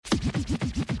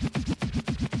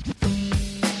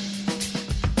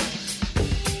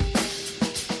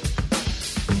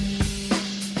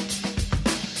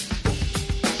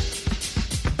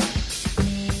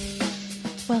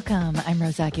Welcome. I'm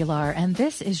Rose Aguilar, and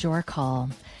this is Your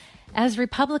Call. As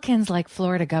Republicans like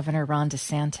Florida Governor Ron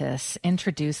DeSantis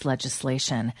introduce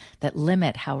legislation that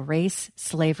limit how race,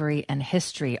 slavery, and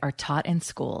history are taught in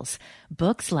schools,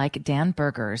 books like Dan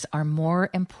Berger's are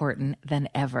more important than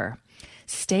ever.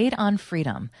 Stayed on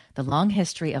Freedom, The Long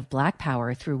History of Black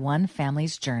Power Through One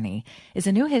Family's Journey, is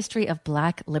a new history of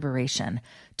Black liberation,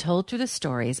 told through the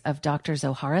stories of Dr.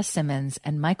 Zoharah Simmons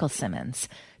and Michael Simmons,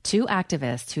 two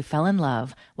activists who fell in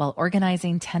love while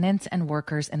organizing tenants and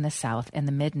workers in the South in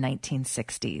the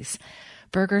mid-1960s.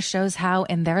 Berger shows how,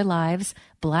 in their lives,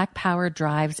 Black power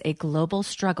drives a global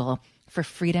struggle for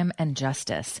freedom and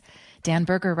justice. Dan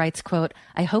Berger writes, quote,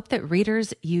 "I hope that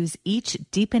readers use each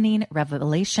deepening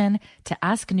revelation to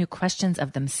ask new questions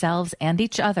of themselves and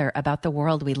each other about the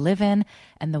world we live in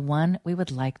and the one we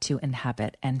would like to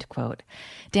inhabit," end quote.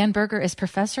 Dan Berger is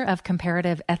professor of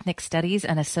comparative ethnic studies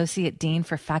and associate dean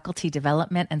for faculty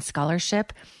development and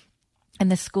scholarship in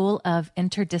the School of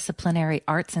Interdisciplinary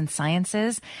Arts and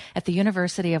Sciences at the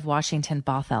University of Washington,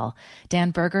 Bothell. Dan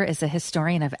Berger is a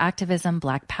historian of activism,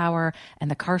 Black power,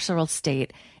 and the carceral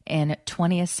state in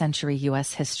 20th century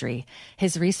U.S. history.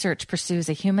 His research pursues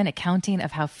a human accounting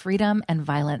of how freedom and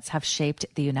violence have shaped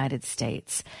the United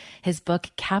States. His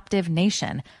book, Captive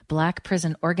Nation, Black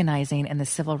Prison Organizing in the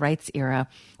Civil Rights Era,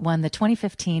 won the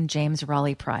 2015 James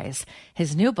Raleigh Prize.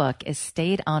 His new book is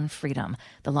Stayed on Freedom,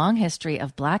 The Long History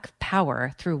of Black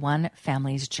Power Through One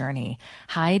Family's Journey.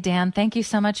 Hi, Dan. Thank you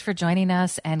so much for joining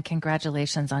us, and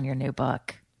congratulations on your new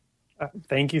book.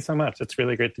 Thank you so much. It's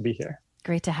really great to be here.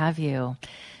 Great to have you.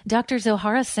 Dr.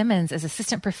 Zoharah Simmons is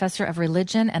assistant professor of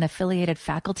religion and affiliated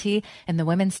faculty in the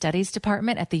Women's Studies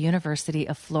Department at the University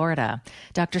of Florida.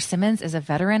 Dr. Simmons is a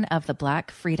veteran of the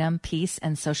Black freedom, peace,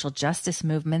 and social justice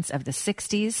movements of the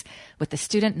 60s with the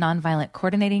Student Nonviolent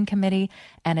Coordinating Committee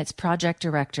and its project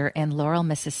director in Laurel,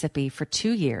 Mississippi for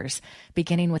 2 years,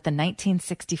 beginning with the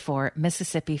 1964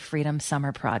 Mississippi Freedom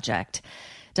Summer Project.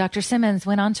 Dr. Simmons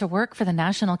went on to work for the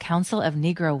National Council of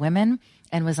Negro Women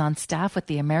and was on staff with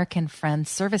the American Friends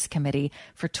Service Committee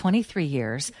for 23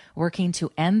 years, working to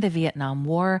end the Vietnam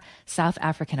War, South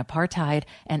African apartheid,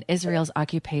 and Israel's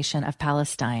occupation of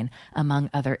Palestine, among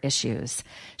other issues.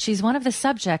 She's one of the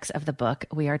subjects of the book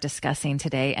we are discussing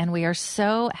today, and we are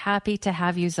so happy to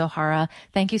have you, Zoharah.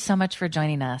 Thank you so much for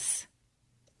joining us.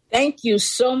 Thank you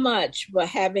so much for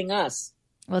having us.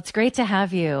 Well, it's great to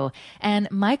have you. And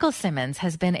Michael Simmons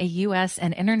has been a U.S.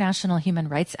 and international human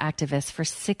rights activist for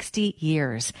 60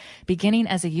 years, beginning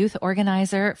as a youth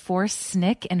organizer for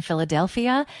SNCC in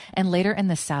Philadelphia and later in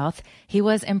the South. He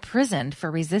was imprisoned for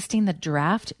resisting the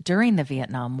draft during the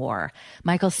Vietnam War.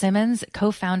 Michael Simmons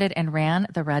co-founded and ran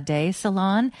the Radeh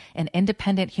Salon, an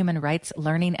independent human rights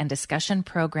learning and discussion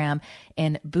program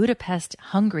in Budapest,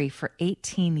 Hungary for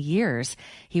 18 years.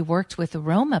 He worked with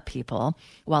Roma people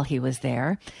while he was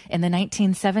there. In the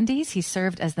 1970s, he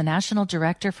served as the National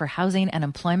Director for Housing and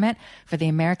Employment for the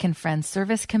American Friends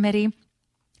Service Committee.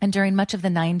 And during much of the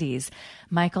 90s,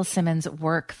 Michael Simmons'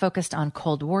 work focused on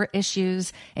Cold War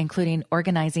issues, including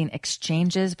organizing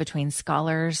exchanges between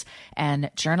scholars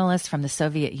and journalists from the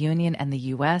Soviet Union and the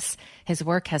U.S. His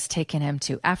work has taken him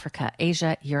to Africa,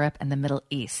 Asia, Europe, and the Middle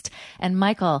East. And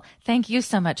Michael, thank you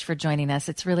so much for joining us.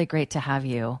 It's really great to have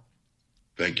you.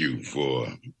 Thank you for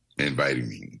inviting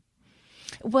me.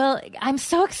 Well, I'm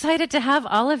so excited to have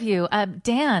all of you.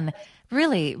 Dan,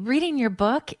 really, reading your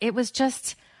book, it was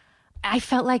just, I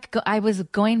felt like I was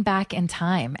going back in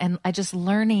time and I just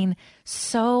learning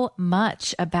so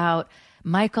much about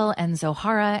Michael and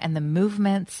Zoharah and the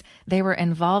movements they were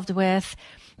involved with.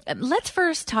 Let's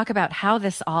first talk about how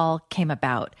this all came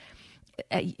about.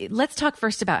 Let's talk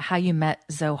first about how you met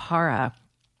Zoharah.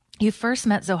 You first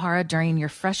met Zoharah during your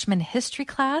freshman history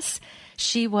class.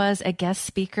 She was a guest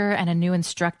speaker and a new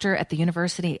instructor at the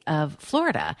University of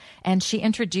Florida, and she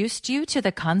introduced you to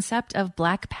the concept of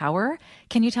Black power.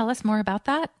 Can you tell us more about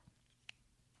that?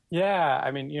 Yeah, I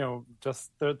mean,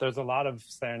 just there's a lot of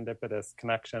serendipitous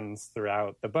connections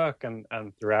throughout the book and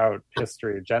throughout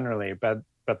history generally, but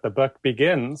the book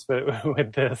begins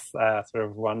with this sort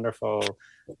of wonderful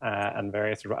and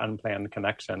very sort of unplanned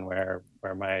connection where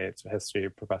my history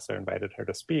professor invited her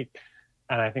to speak.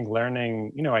 And I think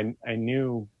learning, I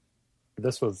knew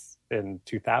this was in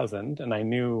 2000 and I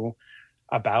knew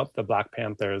about the Black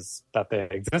Panthers, that they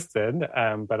existed.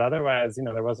 But otherwise,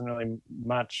 there wasn't really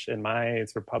much in my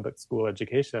sort of public school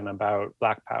education about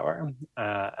Black power.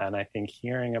 And I think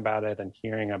hearing about it and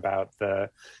hearing about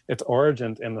its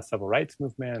origins in the civil rights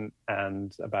movement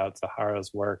and about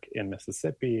Zoharah's work in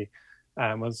Mississippi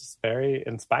was very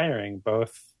inspiring,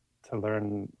 both to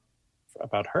learn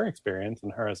about her experience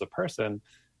and her as a person,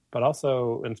 but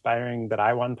also inspiring that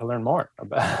I wanted to learn more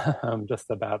about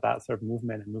just about that sort of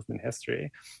movement and movement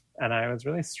history. And I was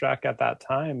really struck at that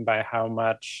time by how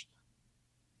much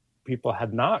people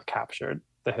had not captured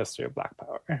the history of Black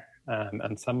Power.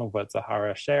 And some of what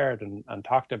Zoharah shared and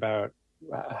talked about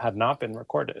had not been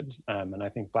recorded. And I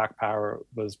think Black Power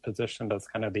was positioned as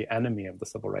kind of the enemy of the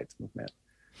civil rights movement.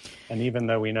 And even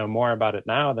though we know more about it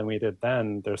now than we did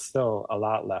then, there's still a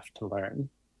lot left to learn.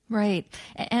 Right.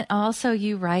 And also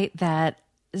you write that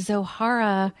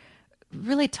Zoharah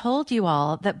really told you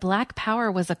all that Black Power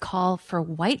was a call for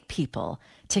white people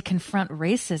to confront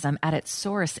racism at its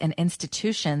source in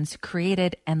institutions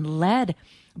created and led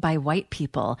by white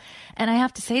people. And I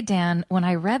have to say, Dan, when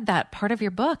I read that part of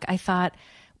your book, I thought,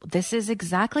 this is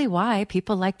exactly why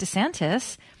people like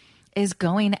DeSantis is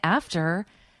going after,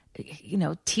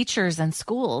 teachers and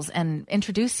schools and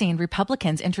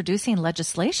Republicans introducing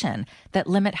legislation that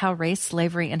limit how race,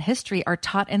 slavery, and history are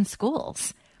taught in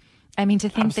schools. I mean, to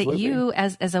think Absolutely. That you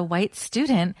as a white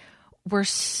student were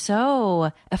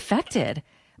so affected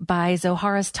by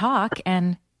Zoharah's talk,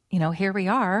 and, here we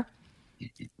are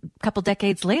a couple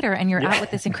decades later, and you're out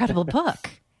with this incredible book.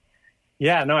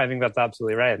 Yeah, no, I think that's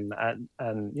absolutely right.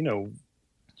 And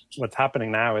what's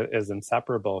happening now is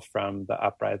inseparable from the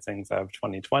uprisings of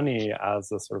 2020 as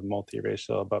a sort of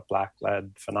multiracial but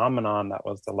Black-led phenomenon that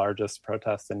was the largest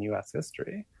protest in U.S.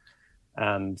 history.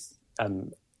 And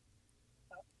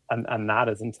that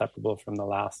is inseparable from the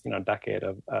last, decade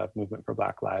of Movement for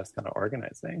Black Lives kind of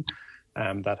organizing.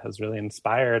 That has really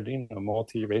inspired,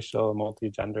 multiracial,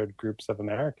 multi-gendered groups of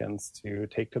Americans to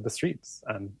take to the streets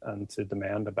and to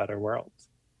demand a better world.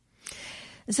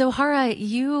 Zoharah,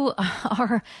 you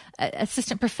are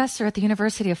assistant professor at the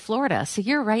University of Florida, so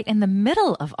you're right in the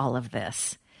middle of all of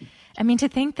this. I mean, to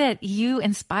think that you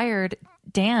inspired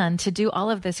Dan to do all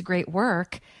of this great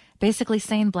work, basically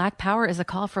saying Black Power is a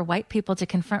call for white people to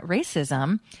confront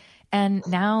racism, and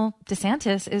now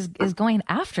DeSantis is going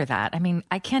after that. I mean,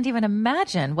 I can't even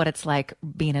imagine what it's like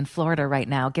being in Florida right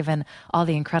now, given all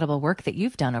the incredible work that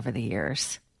you've done over the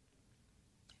years.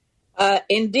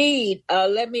 Indeed.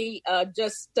 Let me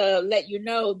just let you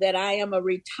know that I am a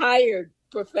retired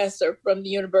professor from the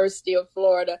University of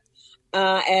Florida.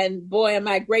 And boy, am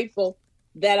I grateful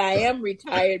that I am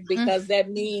retired, because that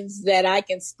means that I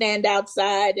can stand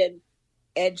outside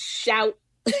and shout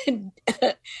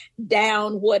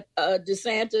down what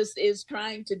DeSantis is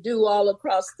trying to do all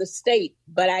across the state.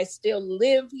 But I still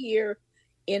live here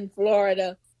in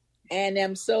Florida and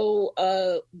am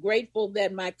so grateful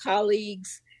that my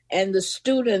colleagues and the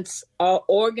students are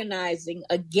organizing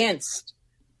against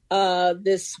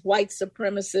this white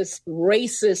supremacist,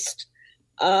 racist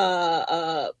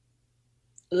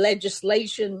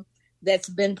legislation that's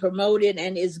been promoted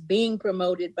and is being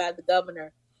promoted by the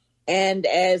governor. And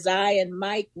as I and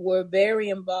Mike were very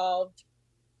involved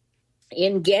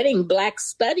in getting Black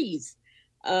studies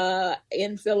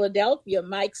in Philadelphia,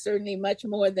 Mike certainly much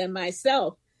more than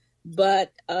myself,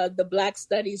 but the Black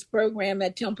Studies program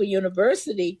at Temple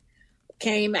University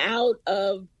came out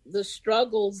of the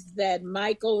struggles that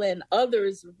Michael and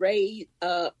others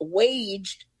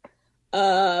waged,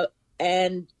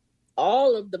 and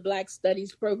all of the Black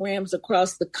Studies programs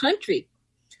across the country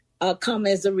come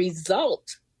as a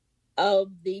result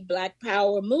of the Black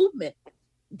Power movement,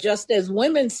 just as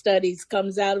women's studies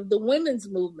comes out of the women's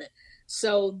movement.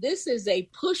 So this is a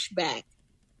pushback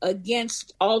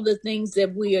against all the things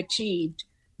that we achieved,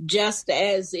 just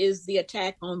as is the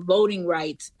attack on voting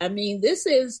rights. I mean, this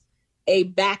is a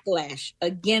backlash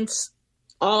against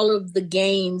all of the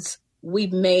gains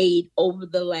we've made over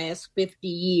the last 50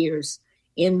 years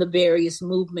in the various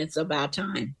movements of our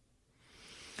time.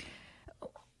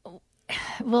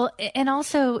 Well, and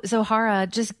also, Zoharah,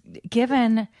 just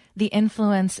given the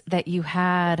influence that you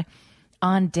had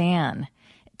on Dan,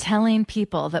 telling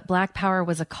people that Black Power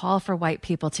was a call for white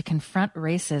people to confront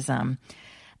racism,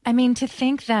 I mean, to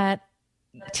think that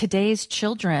today's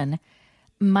children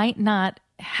might not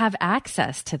have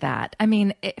access to that. I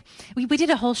mean, we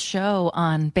did a whole show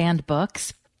on banned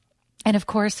books. And of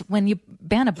course, when you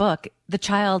ban a book, the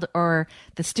child or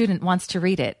the student wants to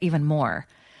read it even more.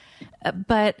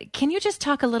 But can you just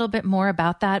talk a little bit more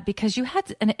about that? Because you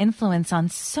had an influence on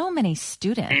so many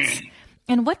students.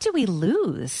 And what do we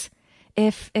lose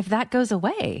if that goes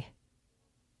away?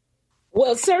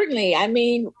 Well, certainly. I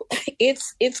mean,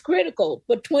 it's critical.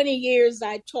 For 20 years,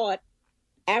 I taught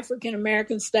African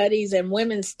American studies and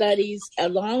women's studies,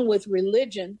 along with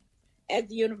religion, at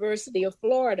the University of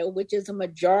Florida, which is a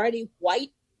majority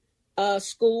white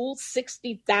school,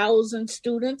 60,000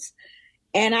 students.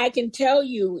 And I can tell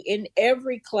you, in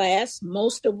every class,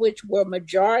 most of which were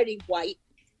majority white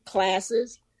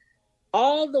classes,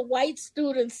 all the white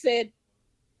students said,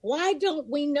 why don't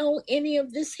we know any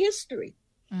of this history?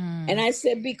 And I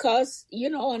said, because,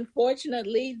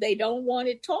 unfortunately, they don't want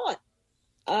it taught.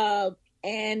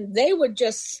 And they were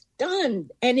just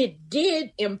stunned, and it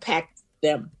did impact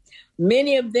them.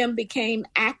 Many of them became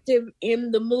active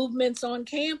in the movements on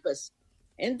campus.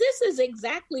 And this is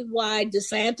exactly why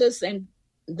DeSantis and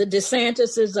the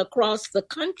DeSantises across the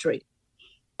country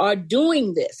are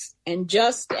doing this. And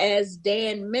just as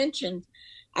Dan mentioned,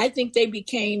 I think they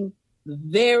became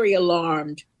very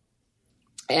alarmed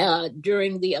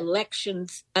during the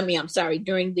elections.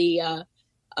 During the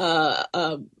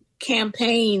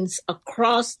campaigns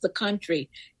across the country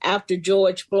after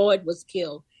George Floyd was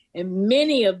killed. And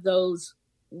many of those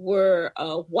were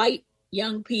white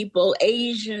young people,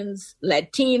 Asians,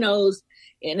 Latinos,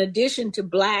 in addition to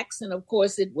Blacks. And of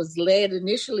course, it was led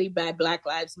initially by Black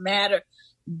Lives Matter.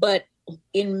 But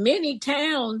in many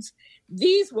towns,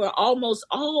 these were almost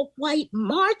all white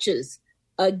marches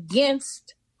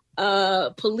against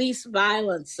police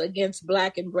violence against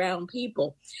Black and brown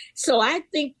people. So I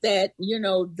think that,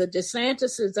 the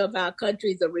DeSantises of our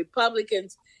country, the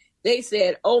Republicans, they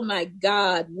said, oh my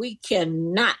God, we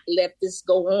cannot let this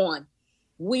go on.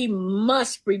 We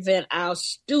must prevent our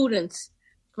students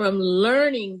from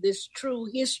learning this true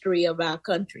history of our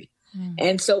country.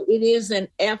 And so it is an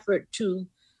effort to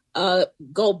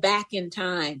go back in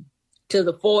time to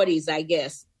the 40s, I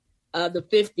guess, the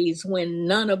 50s, when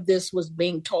none of this was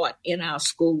being taught in our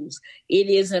schools. It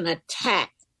is an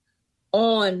attack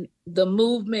on the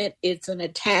movement. It's an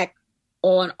attack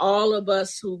on all of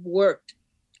us who've worked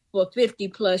for 50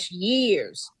 plus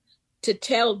years to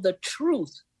tell the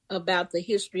truth about the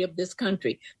history of this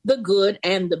country, the good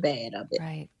and the bad of it.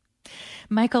 Right.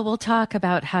 Michael, we'll talk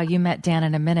about how you met Dan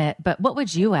in a minute, but what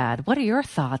would you add? What are your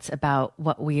thoughts about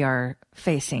what we are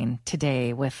facing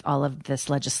today with all of this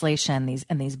legislation,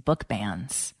 these book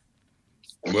bans?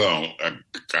 Well,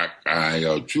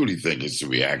 I truly think it's a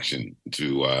reaction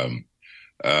to,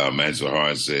 as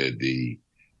Zahar said, the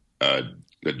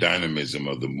dynamism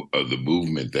of the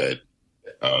movement that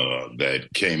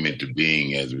came into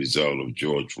being as a result of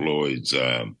George Floyd's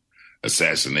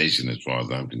assassination, as far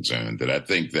as I'm concerned. That I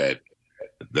think that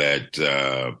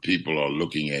people are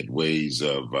looking at ways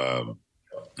of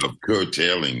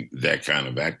curtailing that kind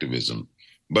of activism.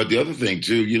 But the other thing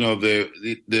too,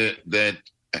 that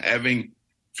having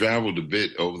traveled a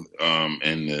bit over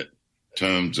in the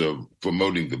terms of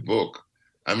promoting the book,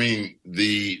 I mean,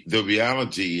 the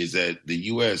reality is that the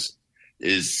U.S.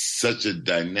 is such a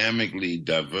dynamically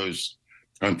diverse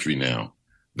country now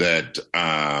that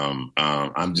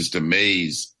I'm just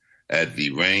amazed at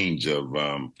the range of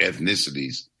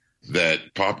ethnicities that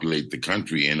populate the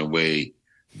country in a way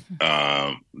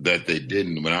that they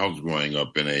didn't when I was growing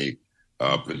up in a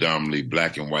predominantly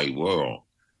black and white world.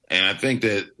 And I think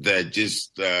that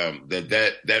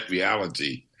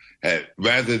reality,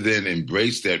 rather than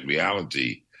embrace that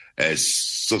reality as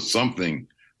something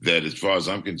that, as far as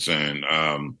I'm concerned,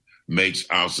 makes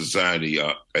our society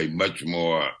a much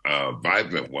more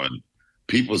vibrant one,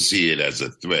 people see it as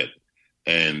a threat.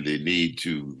 And the need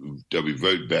to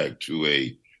revert back to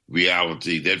a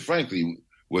reality that, frankly,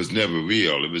 was never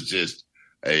real. It was just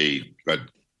a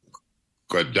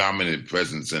dominant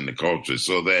presence in the culture.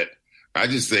 So that I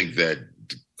just think that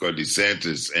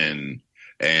DeSantis and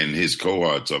his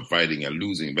cohorts are fighting a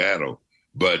losing battle.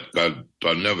 But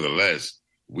nevertheless,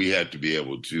 we have to be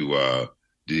able to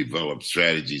develop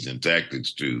strategies and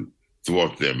tactics to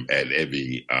thwart them at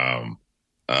every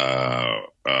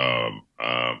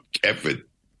effort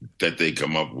that they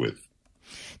come up with.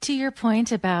 To your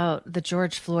point about the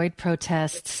George Floyd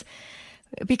protests,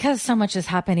 because so much is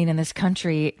happening in this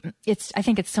country, I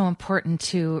think it's so important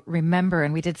to remember,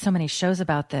 and we did so many shows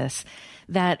about this,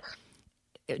 that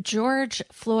George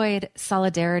Floyd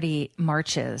solidarity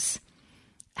marches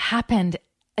happened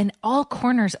in all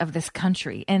corners of this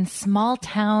country, in small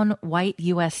town white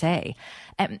USA.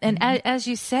 And as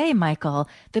you say, Michael,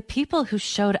 the people who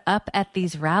showed up at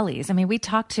these rallies, I mean, we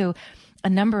talked to a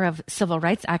number of civil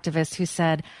rights activists who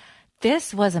said,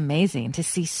 this was amazing to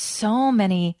see so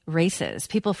many races,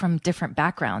 people from different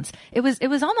backgrounds. It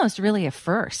was almost really a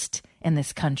first in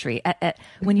this country.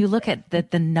 When you look at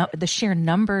the sheer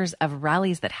numbers of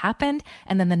rallies that happened,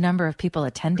 and then the number of people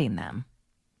attending them.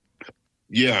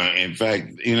 Yeah, in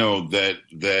fact,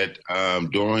 that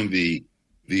during the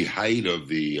height of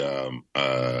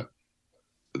the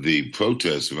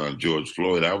protests around George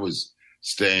Floyd, I was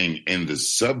staying in the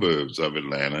suburbs of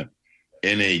Atlanta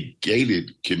in a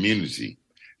gated community.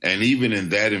 And even in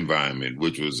that environment,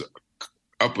 which was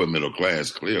upper middle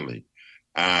class, clearly,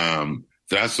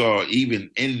 that I saw even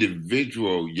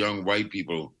individual young white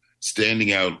people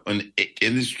standing out in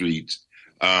the streets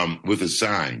with a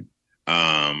sign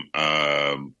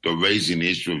raising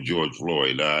the issue of George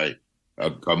Floyd.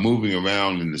 Are moving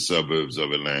around in the suburbs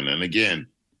of Atlanta. And again,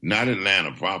 not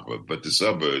Atlanta proper, but the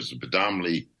suburbs,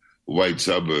 predominantly white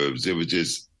suburbs. There were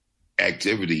just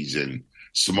activities in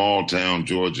small town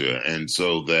Georgia. And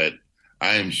so that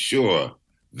I am sure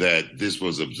that this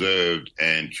was observed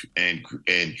and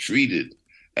treated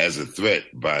as a threat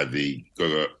by the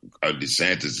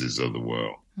DeSantises of the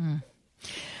world.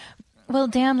 Well,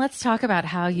 Dan, let's talk about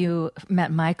how you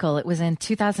met Michael. It was in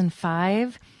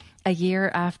 2005. A year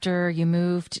after you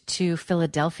moved to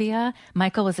Philadelphia.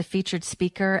 Michael was a featured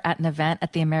speaker at an event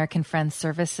at the American Friends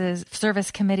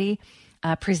Service Committee,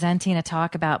 presenting a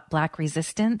talk about Black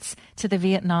resistance to the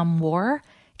Vietnam War.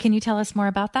 Can you tell us more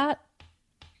about that?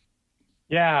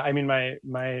 Yeah, I mean,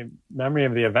 my memory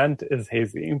of the event is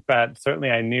hazy, but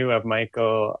certainly I knew of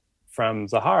Michael from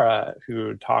Zohara,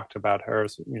 who talked about her,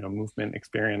 movement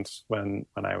experience when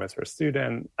I was her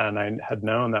student, and I had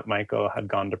known that Michael had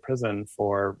gone to prison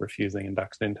for refusing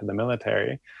induction into the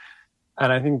military,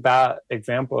 and I think that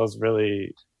example is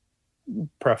really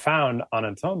profound on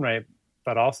its own right,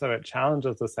 but also it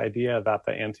challenges this idea that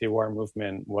the anti-war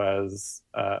movement was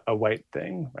a white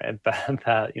thing, right?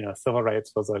 That civil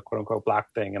rights was a quote unquote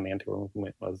Black thing, and the anti-war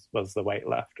movement was the white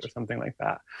left or something like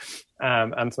that,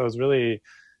 and so it was really,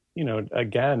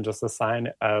 again, just a sign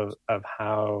of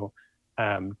how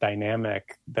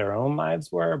dynamic their own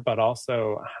lives were, but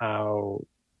also how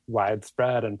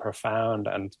widespread and profound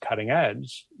and cutting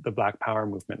edge the Black Power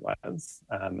movement was,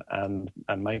 and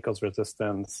Michael's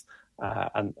resistance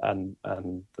and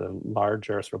the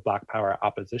larger sort of Black Power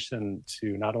opposition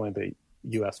to not only the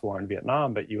U.S. war in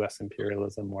Vietnam, but U.S.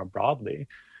 imperialism more broadly,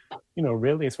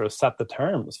 really sort of set the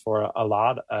terms for a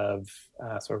lot of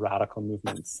sort of radical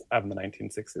movements of the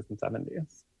 1960s and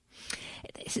 70s.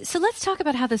 So let's talk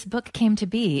about how this book came to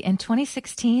be. In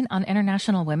 2016, on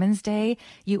International Women's Day,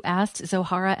 you asked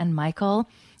Zohara and Michael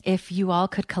if you all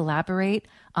could collaborate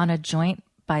on a joint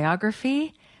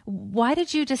biography. Why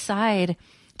did you decide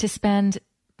to spend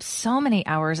so many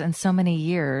hours and so many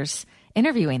years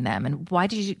interviewing them? And why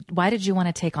did you want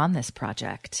to take on this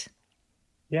project?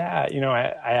 Yeah,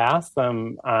 I asked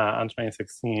them on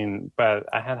 2016, but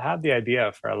I had the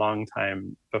idea for a long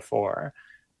time before,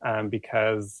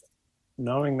 because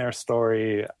knowing their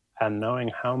story and knowing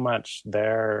how much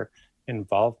their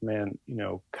involvement,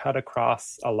 cut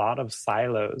across a lot of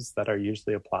silos that are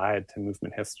usually applied to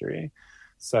movement history.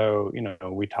 So,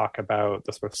 we talk about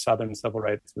the sort of Southern civil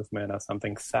rights movement as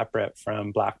something separate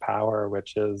from Black Power,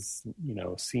 which is,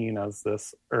 seen as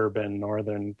this urban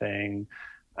Northern thing.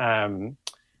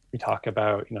 We talk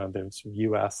about, the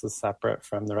U.S. is separate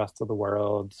from the rest of the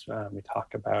world. We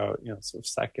talk about, sort of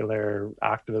secular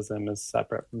activism is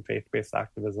separate from faith-based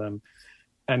activism.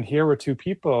 And here were two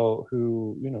people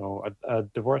who, a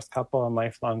divorced couple and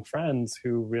lifelong friends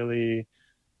who really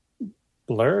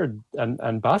blurred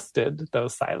and busted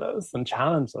those silos and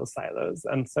challenged those silos.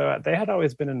 And so they had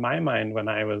always been in my mind when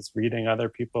I was reading other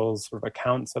people's sort of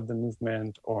accounts of the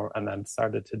movement and then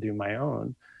started to do my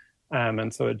own.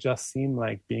 And so it just seemed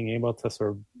like being able to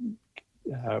sort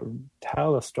of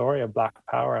tell a story of Black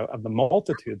Power, of the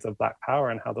multitudes of Black Power,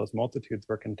 and how those multitudes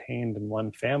were contained in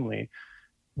one family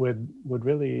would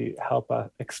really help us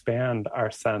expand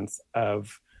our sense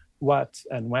of what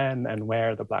and when and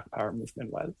where the Black Power movement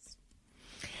was.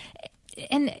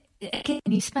 And again,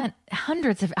 you spent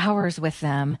hundreds of hours with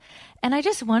them. And I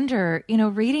just wonder,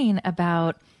 reading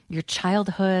about your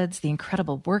childhoods, the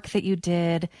incredible work that you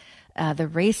did, the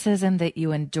racism that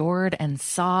you endured and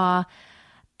saw.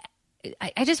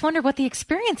 I just wonder what the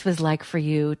experience was like for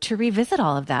you to revisit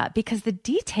all of that, because the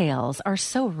details are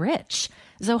so rich.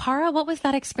 Zohara, what was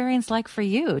that experience like for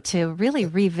you to really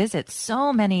revisit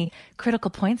so many critical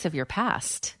points of your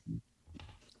past?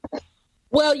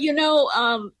 Well,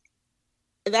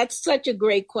 that's such a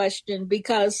great question,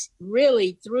 because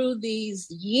really through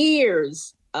these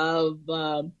years of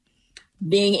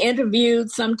being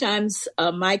interviewed, sometimes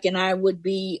Mike and I would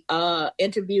be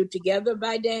interviewed together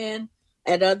by Dan,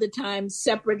 at other times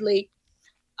separately.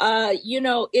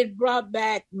 It brought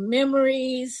back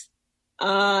memories.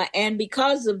 And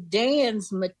because of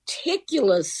Dan's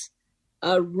meticulous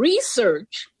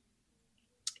research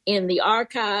in the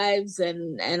archives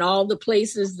and all the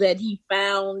places that he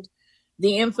found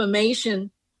the information,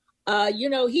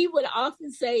 he would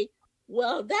often say,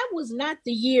 well, that was not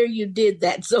the year you did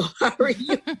that, Zohara.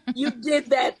 You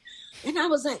did that. And I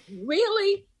was like,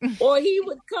 really? Or he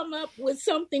would come up with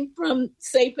something from,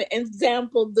 say, for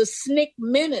example, the SNCC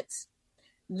minutes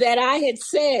that I had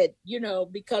said,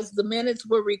 because the minutes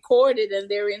were recorded and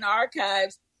they're in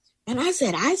archives. And I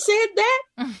said that?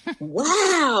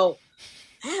 Wow,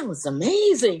 that was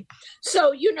amazing.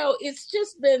 So, it's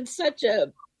just been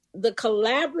the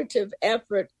collaborative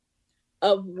effort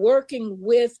of working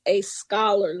with a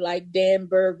scholar like Dan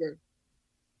Berger,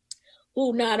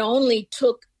 who not only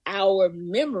took our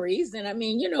memories, and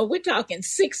we're talking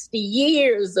 60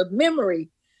 years of memory.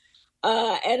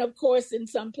 And of course, in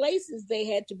some places they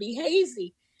had to be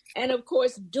hazy. And of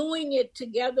course, doing it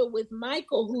together with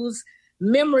Michael, whose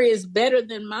memory is better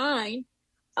than mine,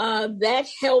 that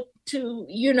helped to,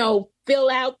 fill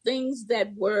out things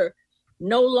that were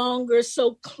no longer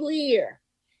so clear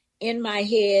in my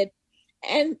head.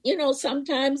 And,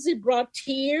 sometimes it brought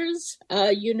tears,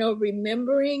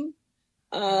 remembering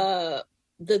the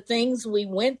things we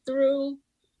went through,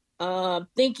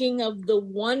 thinking of the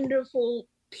wonderful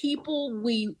people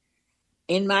we,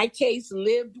 in my case,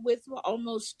 lived with for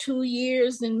almost 2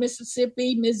 years in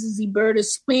Mississippi, Mrs. Eberta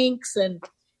Spinks and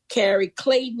Carrie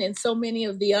Clayton and so many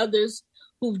of the others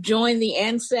who've joined the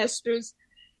ancestors,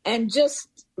 and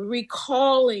just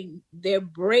recalling their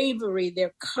bravery,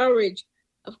 their courage.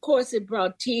 Of course, it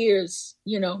brought tears,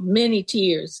 many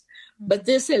tears, but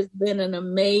this has been an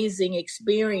amazing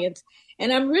experience.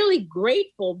 And I'm really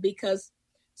grateful because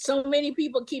so many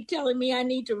people keep telling me I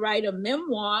need to write a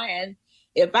memoir. And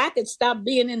if I could stop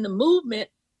being in the movement,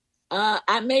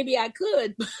 maybe I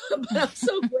could. But I'm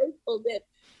so grateful that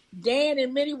Dan,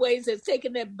 in many ways, has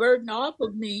taken that burden off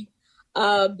of me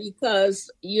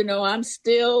because, I'm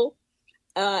still,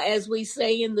 as we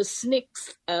say in the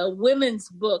SNCC women's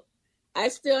book, I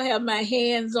still have my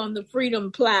hands on the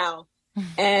freedom plow.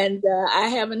 And I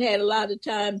haven't had a lot of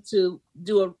time to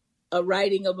do a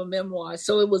writing of a memoir.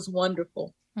 So it was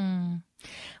wonderful.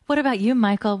 What about you,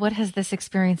 Michael? What has this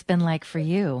experience been like for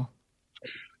you?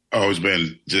 Oh, it's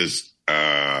been just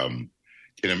an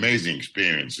amazing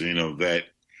experience.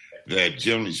 That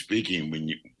generally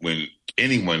speaking, when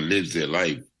anyone lives their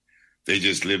life, they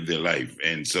just live their life.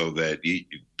 And so that you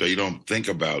don't think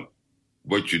about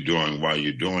what you're doing while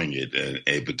you're doing it,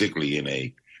 and particularly in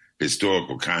a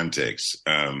historical context.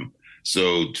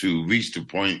 So to reach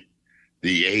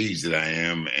the age that I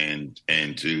am,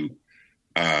 and to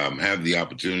have the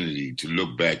opportunity to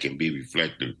look back and be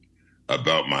reflective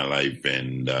about my life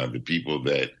and the people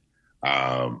that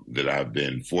I've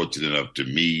been fortunate enough to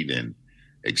meet and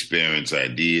experience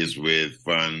ideas with,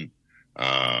 fun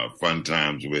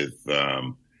times with,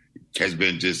 has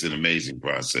been just an amazing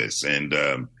process. And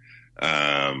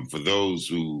for those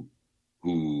who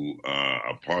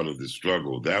are part of the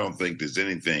struggle, I don't think there's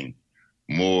anything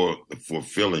more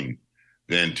fulfilling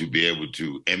than to be able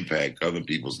to impact other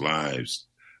people's lives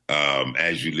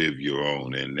as you live your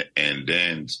own. And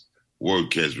Dan's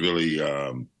work has really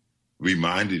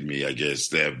reminded me, I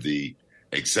guess, of the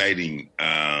exciting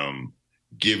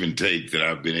give and take that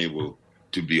I've been able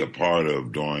to be a part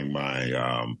of during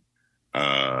my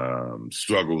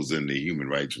struggles in the human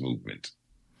rights movement.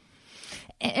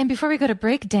 And before we go to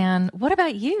break, Dan, what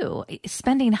about you?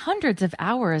 Spending hundreds of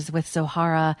hours with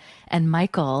Zohara and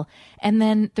Michael, and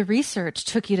then the research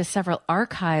took you to several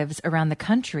archives around the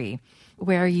country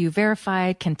where you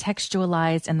verified,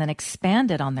 contextualized, and then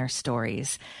expanded on their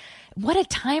stories. What a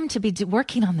time to be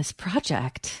working on this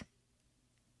project.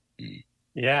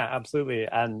 Yeah, absolutely.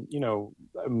 And,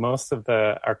 most of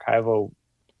the archival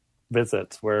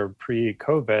visits were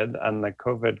pre-COVID, and the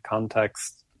COVID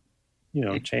context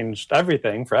changed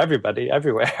everything for everybody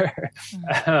everywhere.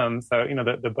 So,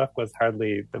 the book was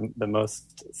hardly the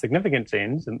most significant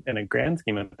change in a grand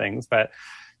scheme of things. But,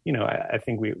 I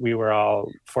think we were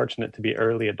all fortunate to be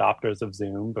early adopters of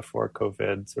Zoom before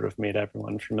COVID sort of made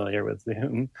everyone familiar with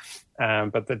Zoom.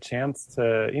 But the chance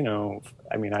to,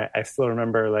 I still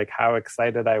remember how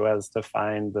excited I was to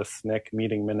find the SNCC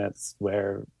meeting minutes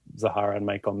where Zohara and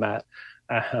Michael met.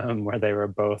 Where they were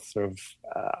both sort of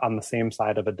on the same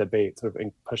side of a debate, sort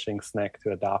of pushing SNCC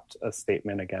to adopt a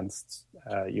statement against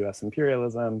U.S.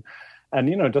 imperialism.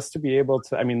 And, just to be able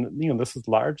to, this is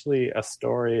largely a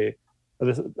story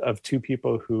of two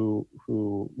people who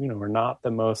were not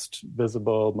the most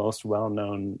visible, most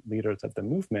well-known leaders of the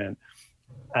movement.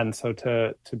 And so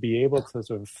to be able to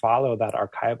sort of follow that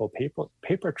archival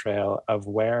paper trail of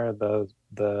where the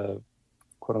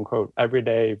quote unquote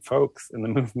everyday folks in the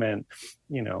movement,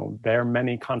 their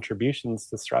many contributions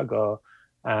to struggle,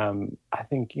 I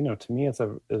think, to me is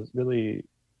really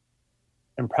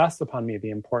impressed upon me the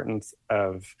importance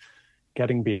of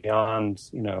getting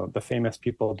beyond, the famous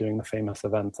people doing the famous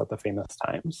events at the famous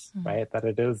times, right? That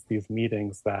it is these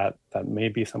meetings that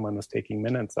maybe someone was taking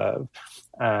minutes of.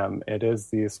 It is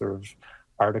these sort of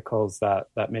articles that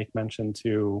make mention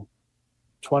to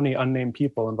 20 unnamed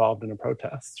people involved in a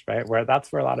protest, right?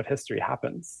 That's where a lot of history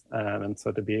happens. And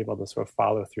so to be able to sort of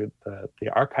follow through the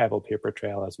archival paper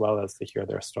trail as well as to hear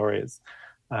their stories,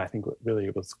 I think really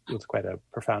was quite a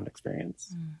profound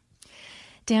experience.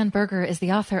 Dan Berger is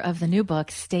the author of the new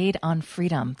book, Stayed on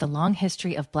Freedom, The Long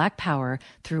History of Black Power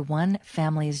Through One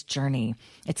Family's Journey.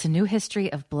 It's a new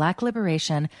history of Black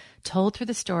liberation told through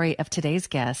the story of today's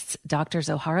guests, Dr.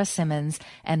 Zoharah Simmons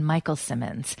and Michael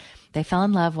Simmons. They fell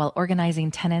in love while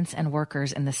organizing tenants and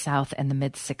workers in the South in the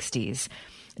mid-'60s.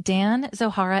 Dan,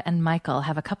 Zoharah, and Michael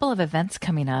have a couple of events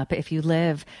coming up if you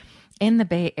live in the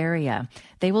Bay Area.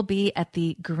 They will be at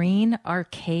the Green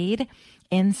Arcade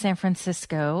in San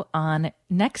Francisco on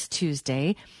next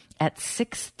Tuesday at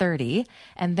 6:30.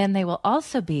 And then they will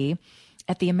also be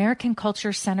at the American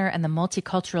Culture Center and the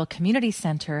Multicultural Community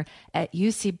Center at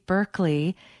UC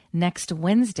Berkeley next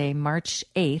Wednesday, March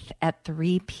 8th at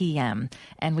 3 p.m.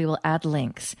 And we will add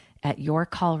links at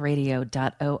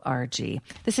yourcallradio.org.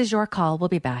 This is Your Call. We'll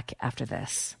be back after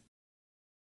this.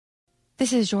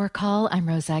 This is Your Call. I'm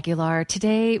Rose Aguilar.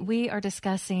 Today, we are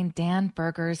discussing Dan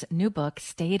Berger's new book,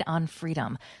 Stayed on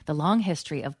Freedom, The Long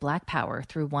History of Black Power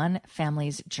Through One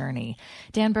Family's Journey.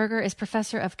 Dan Berger is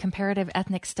Professor of Comparative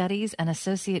Ethnic Studies and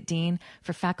Associate Dean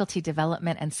for Faculty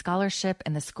Development and Scholarship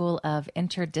in the School of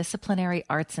Interdisciplinary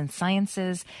Arts and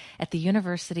Sciences at the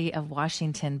University of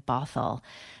Washington, Bothell.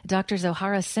 Dr.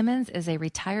 Zoharah Simmons is a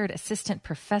retired assistant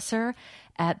professor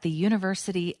at the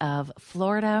University of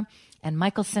Florida, and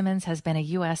Michael Simmons has been a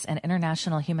U.S. and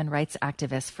international human rights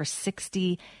activist for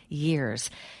 60 years.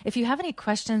 If you have any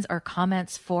questions or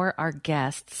comments for our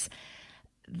guests,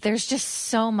 there's just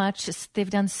so much. They've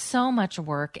done so much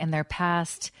work in their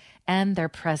past and their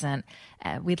present.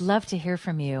 We'd love to hear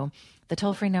from you. The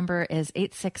toll-free number is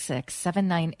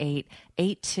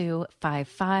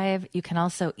 866-798-8255. You can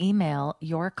also email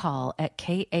your call at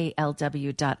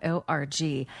kalw.org.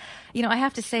 You know, I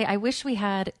have to say, I wish we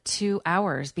had 2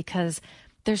 hours because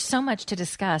there's so much to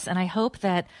discuss. And I hope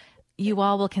that you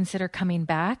all will consider coming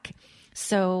back.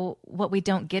 So what we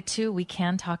don't get to, we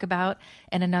can talk about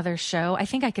in another show. I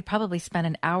think I could probably spend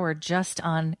an hour just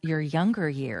on your younger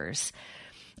years.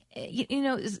 You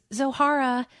know,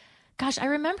 Zoharah, gosh, I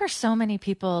remember so many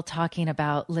people talking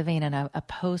about living in a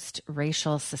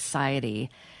post-racial society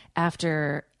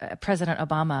after President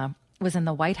Obama was in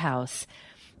the White House.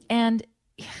 And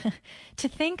to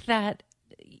think that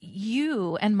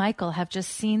you and Michael have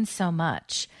just seen so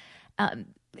much.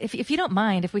 If you don't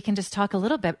mind, if we can just talk a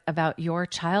little bit about your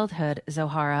childhood,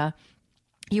 Zoharah.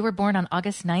 You were born on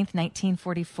August 9th,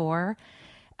 1944.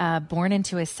 Born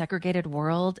into a segregated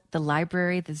world, the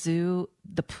library, the zoo,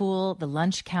 the pool, the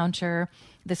lunch counter.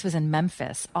 This was in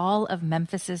Memphis. All of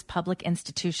Memphis's public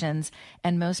institutions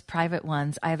and most private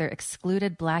ones either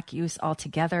excluded Black youth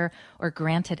altogether or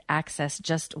granted access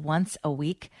just once a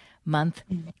week, month,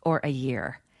 or a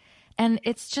year. And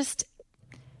it's just,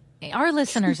 our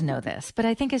listeners know this, but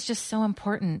I think it's just so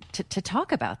important to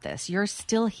talk about this. You're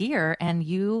still here and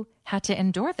you had to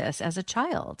endure this as a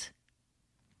child.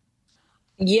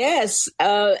 Yes,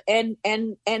 and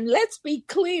let's be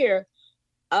clear.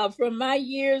 From my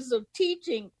years of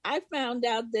teaching, I found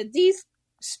out that these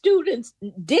students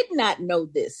did not know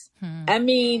this. I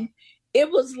mean,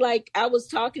 it was like I was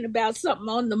talking about something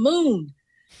on the moon.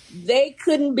 They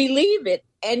couldn't believe it,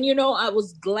 and you know, I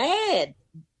was glad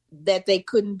that they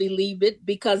couldn't believe it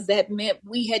because that meant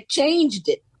we had changed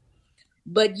it.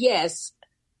 But yes,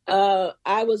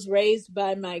 I was raised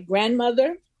by my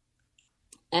grandmother.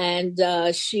 And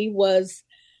she was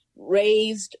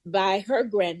raised by her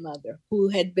grandmother, who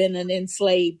had been an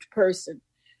enslaved person.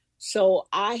 So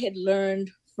I had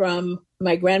learned from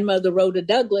my grandmother, Rhoda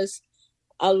Douglas,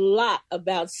 a lot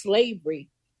about slavery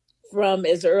from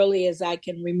as early as I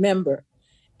can remember.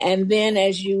 And then,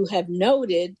 as you have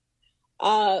noted,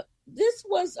 this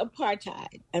was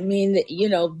apartheid. I mean, you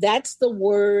know, that's the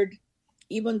word,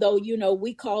 even though, you know,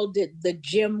 we called it the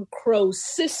Jim Crow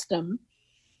system.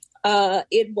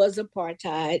 It was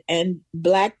apartheid, and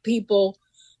Black people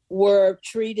were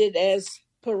treated as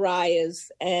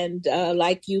pariahs. And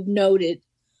like you've noted,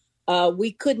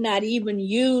 we could not even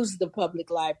use the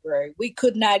public library. We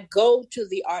could not go to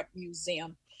the art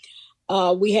museum.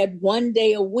 We had 1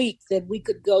 day a week that we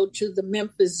could go to the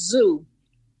Memphis Zoo.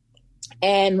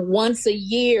 And once a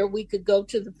year, we could go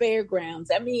to the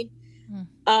fairgrounds. I mean,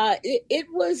 it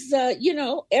was, you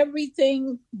know,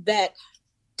 everything that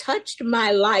touched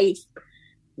my life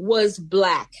was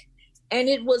Black, and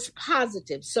it was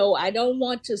positive. So I don't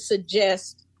want to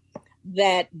suggest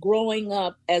that growing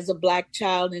up as a Black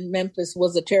child in Memphis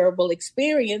was a terrible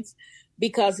experience,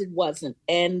 because it wasn't.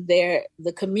 And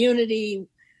the community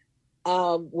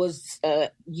was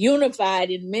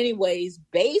unified in many ways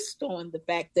based on the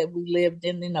fact that we lived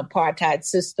in an apartheid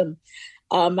system.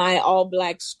 My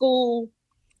all-Black school,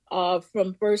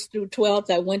 from 1st through 12th,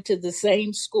 I went to the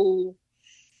same school,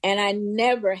 and I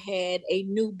never had a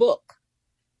new book.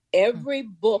 Every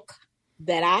book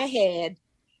that I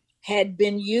had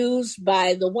been used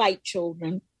by the white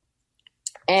children.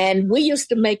 And we used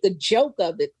to make a joke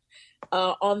of it.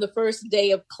 On the first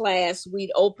day of class,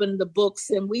 we'd open the books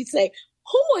and we'd say,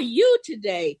 "Who are you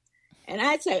today?" And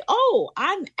I'd say, "Oh,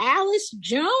 I'm Alice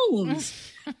Jones,"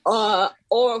 or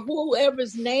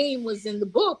whoever's name was in the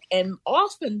book. And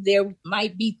often there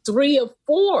might be 3 or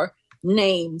 4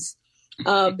 names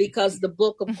because the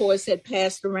book, of course, had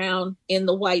passed around in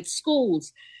the white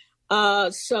schools.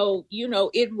 So,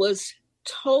 it was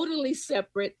totally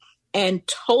separate and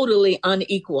totally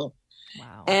unequal.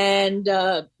 Wow. And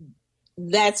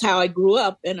that's how I grew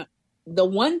up. And the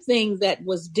one thing that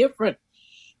was different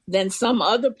than some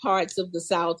other parts of the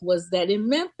South was that in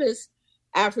Memphis,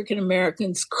 African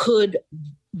Americans could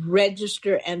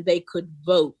register and they could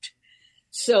vote.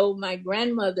 So my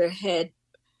grandmother had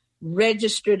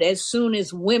registered as soon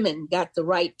as women got the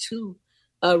right to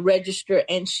register,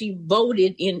 and she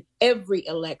voted in every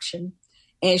election.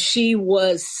 And she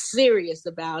was serious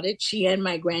about it, she and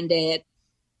my granddad.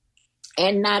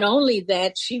 And not only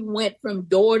that, she went from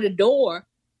door to door,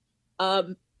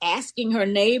 asking her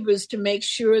neighbors to make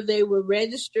sure they were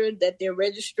registered, that their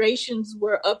registrations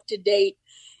were up to date,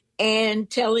 and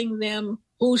telling them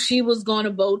who she was going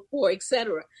to vote for,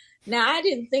 etc. Now, I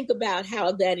didn't think about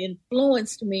how that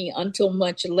influenced me until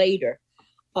much later,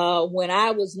 when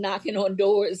I was knocking on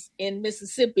doors in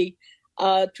Mississippi,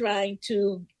 trying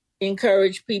to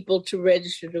encourage people to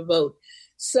register to vote.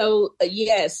 So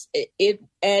yes,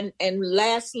 and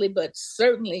lastly, but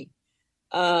certainly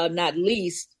not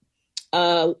least,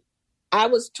 I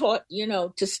was taught,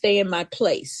 to stay in my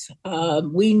place.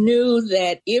 We knew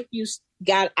that if you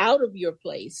got out of your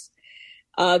place,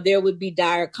 there would be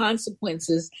dire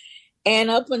consequences.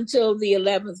 And up until the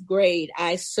 11th grade,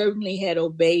 I certainly had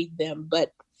obeyed them.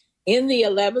 But in the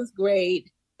 11th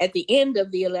grade, at the end of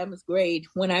the 11th grade,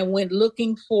 when I went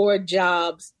looking for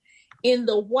jobs in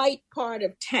the white part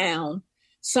of town,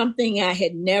 something I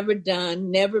had never done,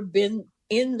 never been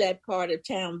in that part of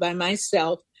town by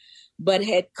myself, but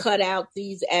had cut out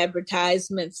these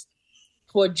advertisements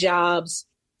for jobs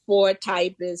for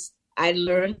typists. I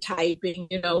learned typing,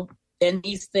 and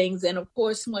these things. And of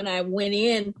course, when I went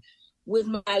in with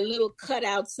my little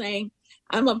cutout saying,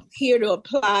 "I'm up here to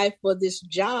apply for this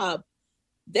job,"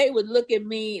 they would look at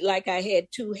me like I had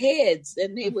 2 heads.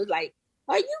 And they were like,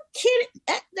 "Are you kidding?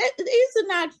 That is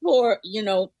not for,"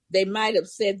 they might have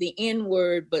said the N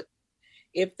word, but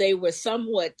if they were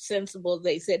somewhat sensible,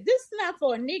 they said, "This is not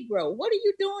for a Negro. What are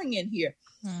you doing in here?"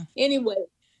 Anyway,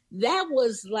 that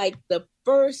was like the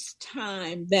first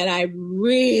time that I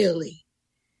really,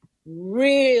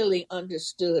 really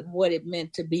understood what it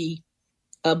meant to be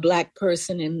a Black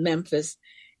person in Memphis.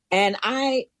 And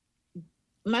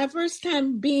my first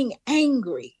time being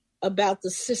angry about the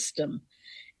system.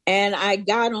 And I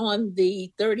got on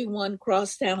the 31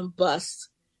 Crosstown bus.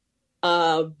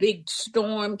 A big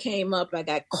storm came up. I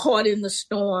got caught in the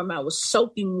storm. I was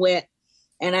soaking wet.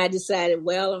 And I decided,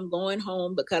 well, I'm going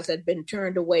home because I'd been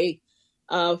turned away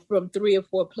from 3 or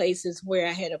 4 places where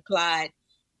I had applied.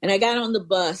 And I got on the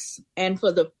bus. And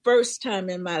for the first time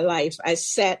in my life, I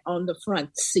sat on the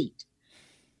front seat.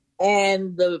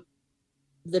 And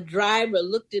the driver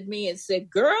looked at me and said,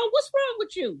 "Girl, what's wrong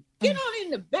with you? Get on in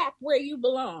the back where you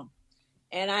belong."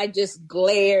 And I just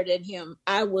glared at him.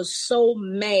 I was so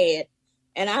mad.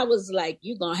 And I was like,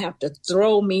 "You're going to have to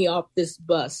throw me off this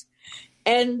bus."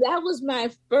 And that was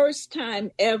my first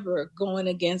time ever going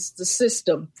against the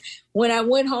system. When I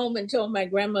went home and told my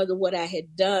grandmother what I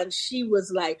had done, she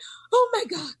was like, "Oh my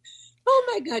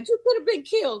God, you could have been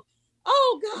killed.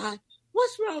 Oh God,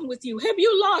 what's wrong with you? Have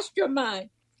you lost your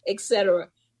mind?" Etc.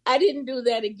 I didn't do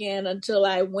that again until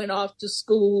I went off to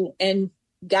school and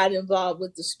got involved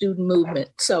with the student movement.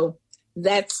 So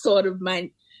that's sort of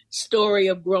my story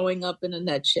of growing up in a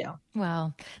nutshell.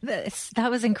 Wow.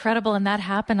 That was incredible. And that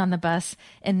happened on the bus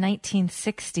in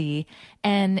 1960.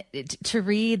 And to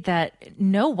read that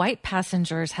no white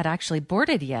passengers had actually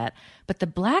boarded yet, but the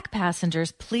Black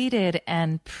passengers pleaded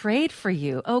and prayed for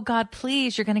you. "Oh God,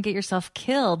 please, you're going to get yourself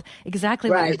killed." Exactly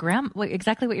right. What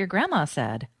your grandma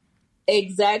said.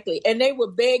 Exactly. And they were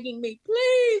begging me,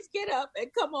 "Please get up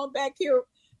and come on back here.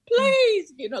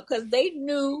 Please," because they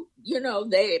knew,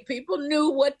 people knew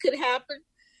what could happen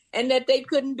and that they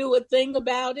couldn't do a thing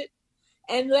about it.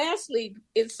 And lastly,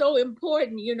 it's so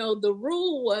important, the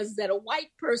rule was that a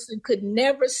white person could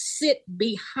never sit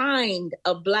behind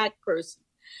a Black person.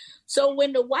 So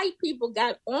when the white people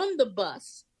got on the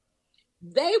bus,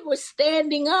 they were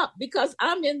standing up because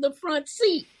I'm in the front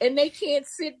seat and they can't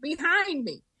sit behind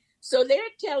me. So they're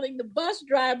telling the bus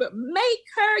driver, make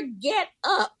her get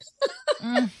up.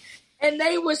 And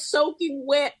they were soaking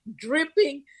wet,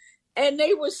 dripping, and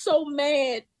they were so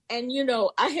mad. And,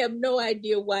 I have no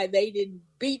idea why they didn't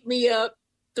beat me up,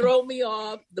 throw me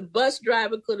off. The bus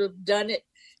driver could have done it.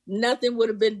 Nothing would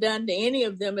have been done to any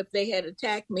of them if they had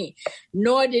attacked me,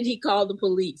 nor did he call the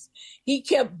police. He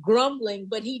kept grumbling,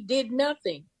 but he did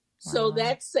nothing. Wow. So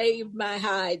that saved my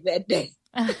hide that day.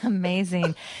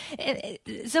 Amazing.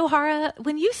 Zohara,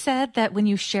 when you said that when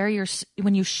you shared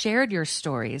your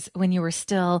stories, when you were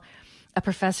still a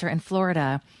professor in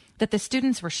Florida, that the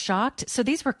students were shocked. So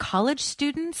these were college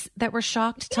students that were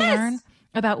shocked to learn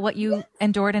about what you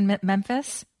endured in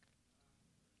Memphis?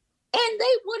 And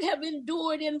they would have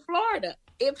endured in Florida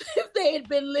if they had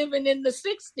been living in the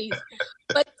 60s.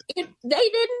 But they didn't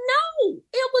know.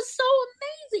 It was so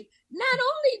amazing. Not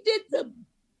only did the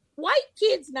white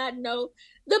kids not know,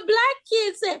 the Black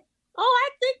kids said, oh, I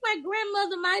think my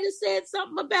grandmother might have said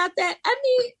something about that. I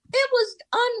mean, it was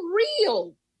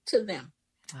unreal to them.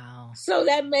 Wow. So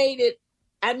that made it,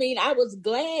 I was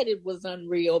glad it was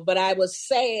unreal, but I was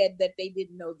sad that they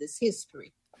didn't know this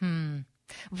history.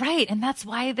 Right. And that's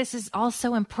why this is all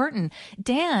so important.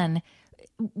 Dan,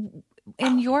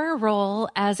 in your role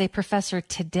as a professor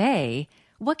today,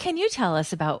 what can you tell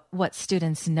us about what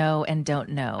students know and don't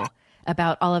know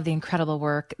about all of the incredible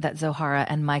work that Zohara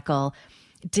and Michael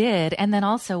did, and then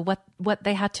also what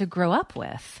they had to grow up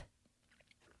with?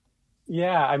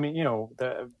 Yeah,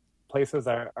 the places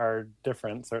are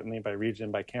different, certainly by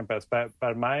region, by campus, but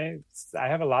I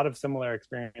have a lot of similar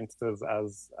experiences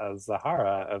as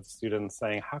Zohara, of students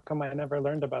saying, how come I never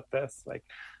learned about this? Like,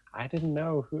 I didn't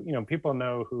know who, people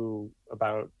know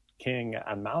about King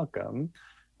and Malcolm,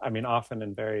 often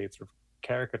in very sort of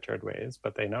caricatured ways,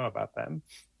 but they know about them.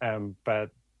 But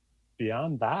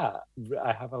beyond that,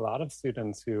 I have a lot of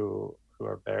students who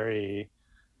are very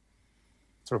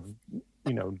sort of,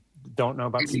 don't know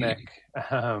about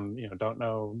SNCC, don't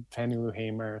know Fannie Lou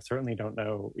Hamer, certainly don't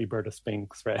know Eberta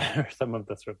Spinks, right? Or some of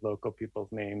the sort of local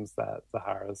people's names that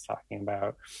Zohara is talking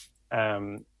about.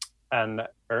 And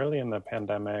early in the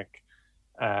pandemic,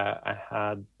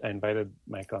 I invited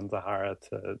Michael and Zohara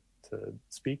to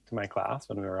speak to my class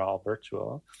when we were all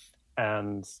virtual.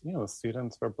 And,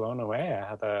 students were blown away. I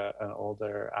had an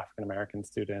older African-American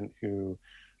student who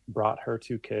brought her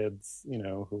two kids,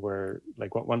 who were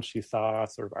like, once she saw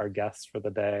sort of our guests for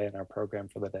the day and our program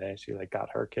for the day, she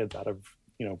got her kids out of,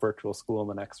 virtual school in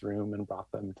the next room and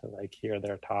brought them to hear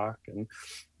their talk, and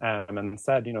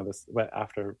said, this,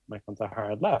 after Michael and Zohara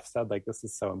had left, said this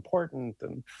is so important,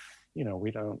 and we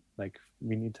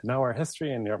need to know our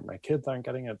history, and my kids aren't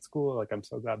getting it at school. I'm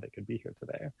so glad they could be here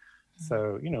today. Mm-hmm.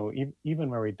 So, even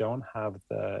where we don't have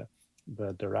the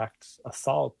direct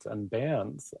assault and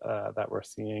bans that we're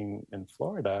seeing in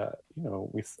Florida,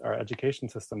 our education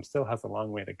system still has a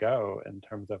long way to go in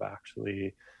terms of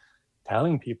actually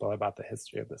telling people about the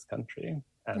history of this country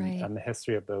and the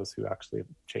history of those who actually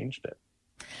changed it.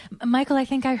 Michael, I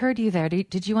think I heard you there.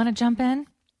 Did you want to jump in?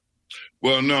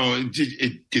 Well, no,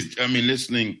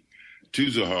 listening to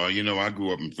Zohara, I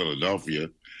grew up in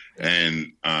Philadelphia,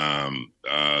 and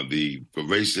the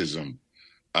racism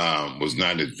was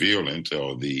not as violent,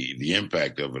 or the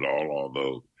impact of it all,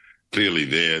 although clearly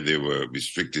there were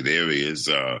restricted areas,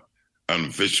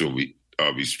 unofficial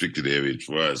restricted areas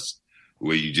for us,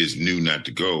 where you just knew not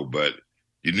to go, but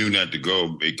you knew not to go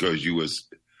because you was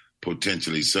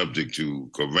potentially subject to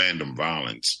random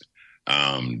violence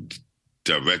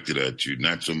directed at you,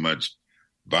 not so much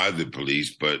by the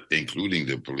police, but including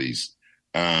the police.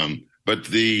 But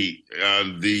the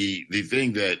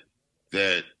thing that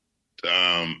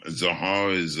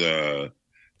Zohara's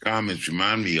comments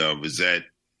remind me of is that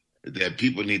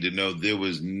people need to know there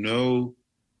was no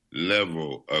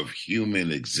level of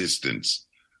human existence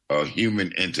or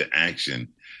human interaction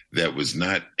that was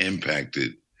not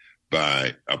impacted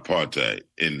by apartheid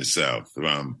in the South.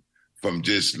 From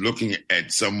just looking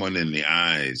at someone in the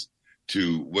eyes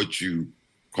to what you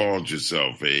called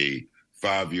yourself, a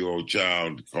 5-year-old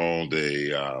child called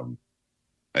a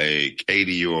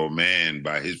 80-year-old man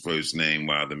by his first name,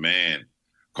 while the man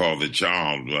called the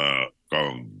child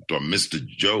called Mr.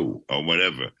 Joe or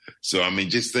whatever. So,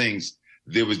 just things,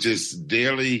 there was just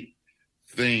daily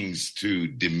things to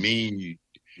demean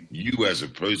you as a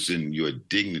person, your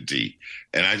dignity.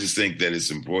 And I just think that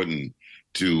it's important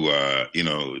to,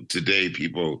 today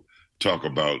people talk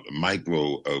about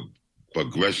micro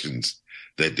aggressions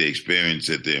that they experience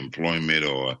at their employment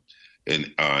or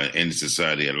in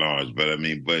society at large. But I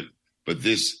mean, but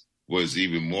this was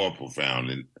even more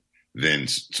profound than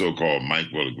so-called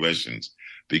microaggressions,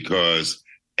 because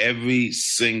every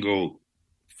single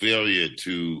failure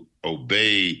to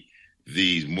obey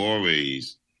these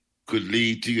mores could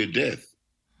lead to your death.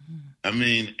 I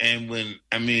mean,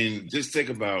 just think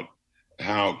about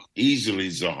how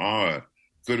easily Zahara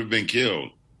could have been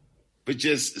killed, but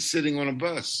just sitting on a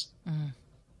bus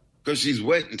because she's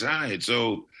wet and tired.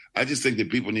 So I just think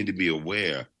that people need to be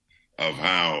aware of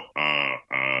how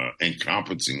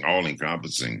all-encompassing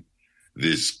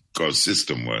this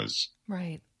system was.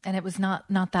 Right. And it was not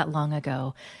that long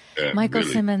ago. Michael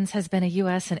really. Simmons has been a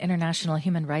U.S. and international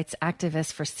human rights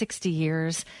activist for 60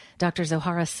 years. Dr.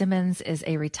 Zoharah Simmons is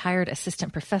a retired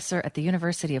assistant professor at the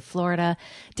University of Florida.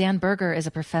 Dan Berger is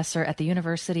a professor at the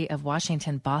University of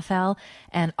Washington, Bothell,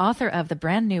 and author of the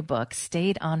brand new book,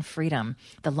 Stayed on Freedom,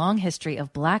 The Long History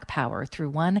of Black Power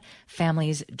Through One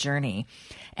Family's Journey.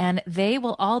 And they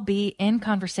will all be in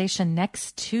conversation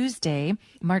next Tuesday,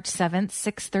 March 7th,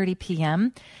 6:30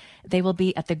 p.m., They will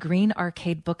be at the Green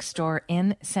Arcade Bookstore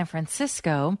in San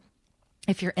Francisco,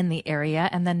 if you're in the area.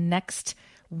 And then next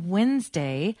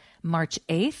Wednesday, March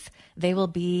 8th, they will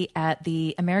be at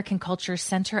the American Culture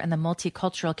Center and the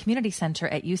Multicultural Community Center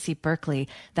at UC Berkeley.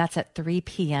 That's at 3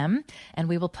 p.m. And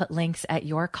we will put links at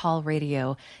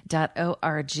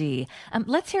yourcallradio.org.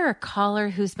 Let's hear a caller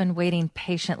who's been waiting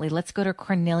patiently. Let's go to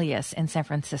Cornelius in San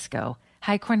Francisco.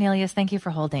 Hi, Cornelius. Thank you for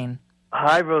holding.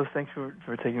 Hi, Rose. Thanks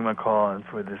for taking my call and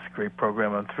for this great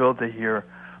program. I'm thrilled to hear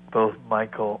both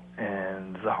Michael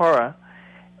and Zoharah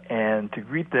and to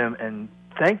greet them and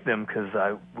thank them because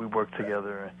we worked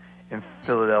together in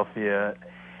Philadelphia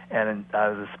and I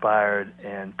was inspired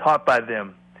and taught by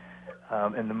them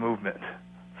in the movement.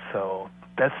 So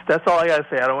that's all I got to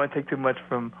say. I don't want to take too much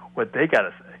from what they got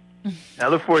to say. I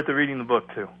look forward to reading the book,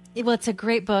 too. Well, it's a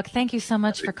great book. Thank you so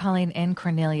much for calling in,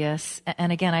 Cornelius.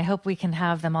 And again, I hope we can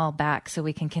have them all back so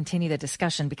we can continue the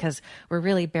discussion because we're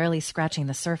really barely scratching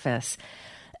the surface.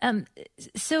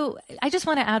 So I just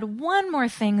want to add one more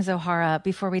thing, Zoharah,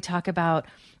 before we talk about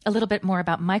a little bit more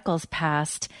about Michael's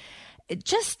past.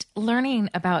 Just learning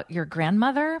about your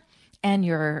grandmother and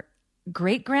your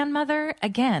great-grandmother,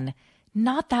 again,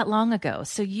 not that long ago.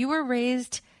 So you were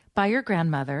raised by your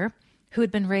grandmother, who had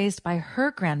been raised by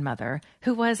her grandmother,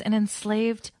 who was an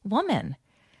enslaved woman.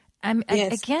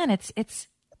 Yes. Again, it's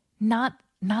not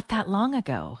that long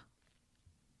ago.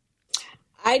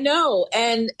 I know.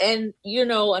 And you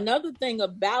know, another thing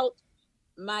about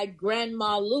my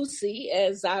grandma Lucy,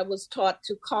 as I was taught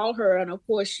to call her, and of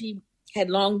course she had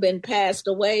long been passed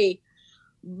away,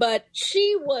 but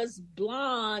she was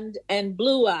blonde and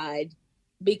blue-eyed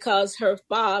because her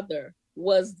father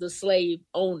was the slave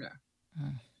owner.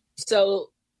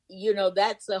 So, you know,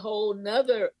 that's a whole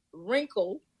nother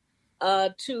wrinkle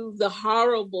to the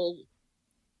horrible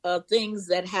things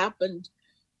that happened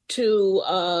to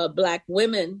Black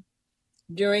women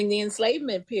during the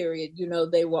enslavement period. You know,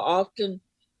 they were often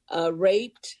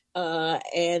raped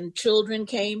and children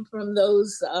came from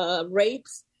those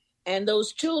rapes, and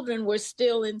those children were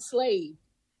still enslaved.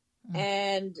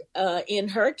 And in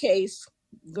her case,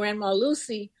 Grandma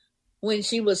Lucy, when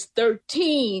she was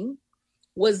 13,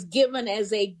 was given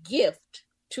as a gift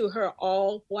to her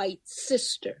all-white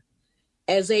sister,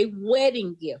 as a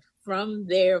wedding gift from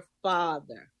their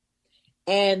father.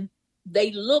 And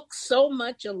they looked so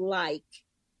much alike,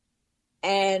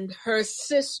 and her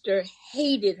sister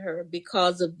hated her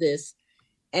because of this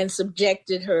and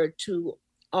subjected her to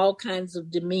all kinds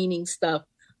of demeaning stuff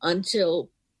until,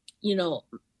 you know,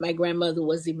 my grandmother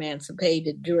was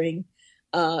emancipated during,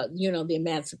 the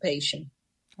emancipation.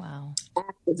 Wow.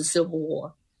 After the Civil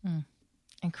War.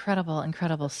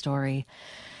 Incredible story.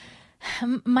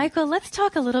 Michael, let's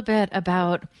talk a little bit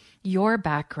about your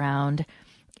background.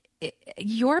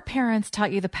 Your parents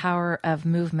taught you the power of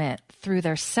movement through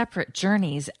their separate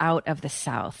journeys out of the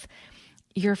South.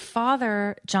 Your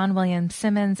father, John William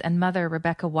Simmons, and mother,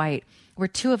 Rebecca White, were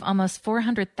two of almost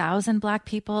 400,000 Black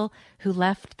people who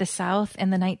left the South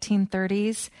in the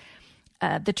 1930s.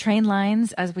 The train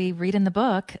lines, as we read in the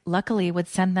book, luckily would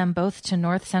send them both to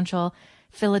north central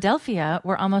Philadelphia,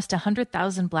 where almost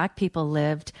 100,000 Black people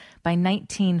lived by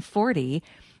 1940.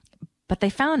 But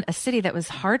they found a city that was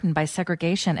hardened by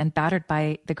segregation and battered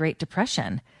by the Great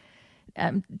Depression.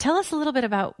 Tell us a little bit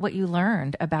about what you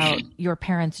learned about your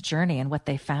parents' journey and what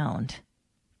they found.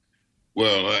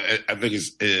 Well, I think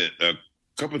it's a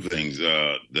couple of things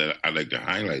that I'd like to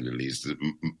highlight, at least.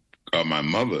 My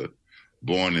mother,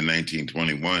 born in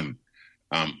 1921,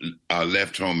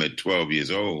 left home at 12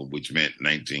 years old, which meant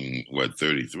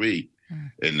 33,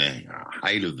 in the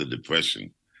height of the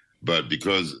Depression. But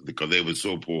because they were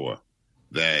so poor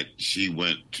that she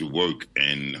went to work,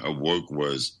 and her work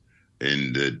was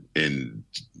in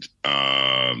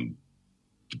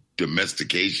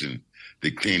domestication,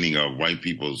 the cleaning of white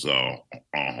people's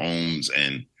homes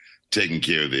and taking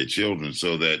care of their children,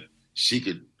 so that she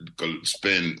could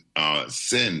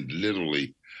send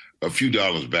literally a few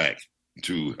dollars back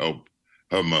to help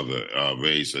her mother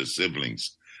raise her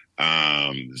siblings,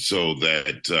 so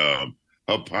that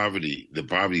her poverty, the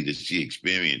poverty that she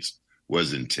experienced,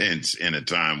 was intense in a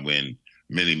time when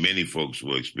many folks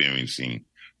were experiencing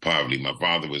poverty. My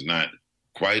father was not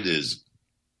quite as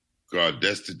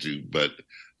destitute, but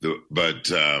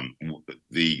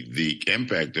the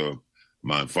impact of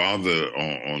my father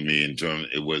on me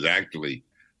it was actually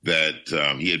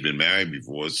that he had been married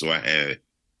before, so I had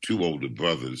two older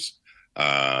brothers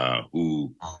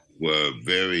who were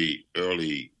very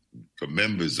early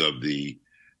members of the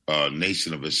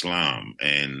Nation of Islam,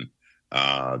 and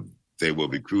they were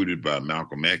recruited by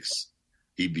Malcolm X.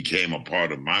 He became a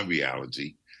part of my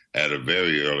reality at a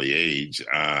very early age,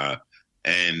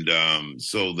 and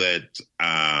so that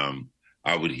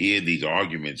I would hear these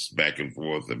arguments back and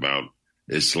forth about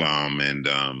Islam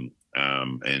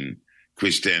and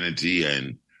Christianity,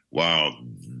 and while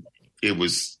it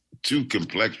was too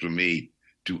complex for me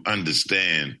to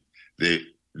understand,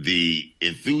 the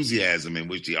enthusiasm in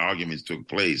which the arguments took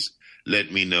place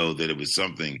let me know that it was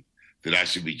something that I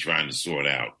should be trying to sort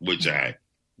out, which I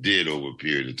did over a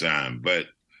period of time. But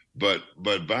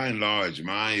by and large,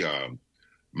 my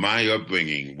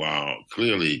upbringing, while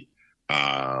clearly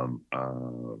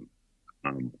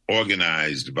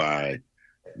organized by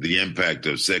the impact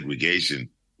of segregation,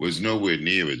 was nowhere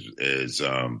near as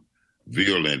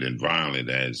virulent and violent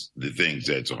as the things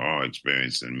that Zahara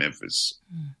experienced in Memphis.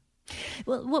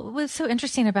 Well, what was so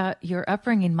interesting about your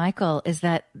upbringing, Michael, is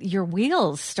that your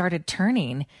wheels started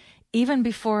turning even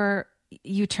before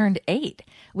you turned 8.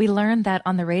 We learned that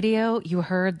on the radio, you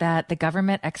heard that the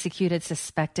government executed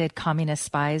suspected communist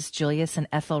spies, Julius and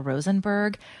Ethel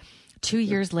Rosenberg. 2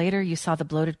 years later, you saw the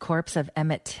bloated corpse of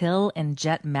Emmett Till in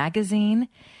Jet magazine.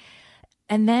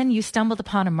 And then you stumbled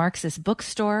upon a Marxist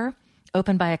bookstore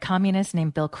opened by a communist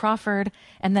named Bill Crawford.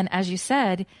 And then, as you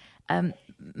said,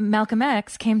 Malcolm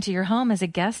X came to your home as a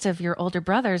guest of your older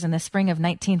brothers in the spring of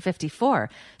 1954.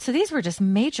 So these were just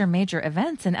major, major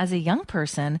events. And as a young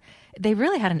person, they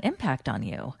really had an impact on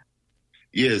you.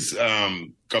 Yes.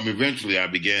 Eventually I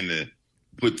began to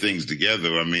put things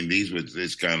together. I mean, these were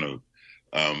this kind of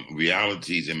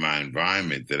realities in my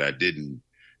environment that I didn't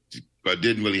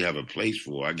really have a place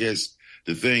for. I guess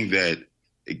the thing that,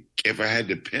 if I had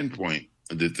to pinpoint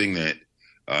the thing that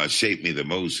shaped me the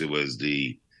most, it was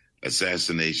the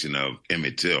assassination of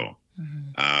Emmett Till,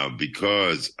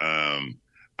 because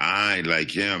I,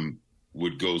 like him,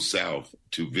 would go south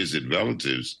to visit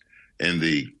relatives in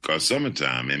the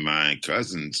summertime, and my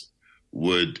cousins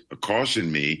would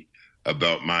caution me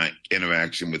about my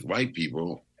interaction with white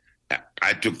people.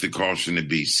 I took the caution to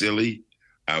be silly.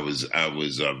 I was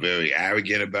very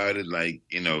arrogant about it,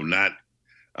 not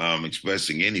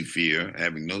expressing any fear,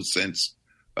 having no sense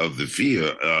of the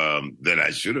fear that I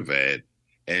should have had.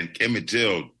 And Emmett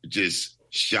Till just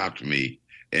shocked me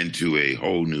into a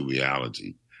whole new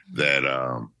reality that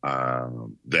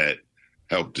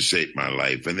helped to shape my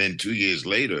life. And then 2 years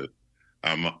later,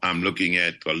 I'm looking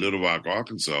at Little Rock,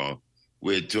 Arkansas,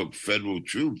 where it took federal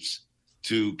troops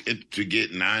to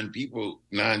get 9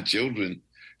 children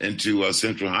into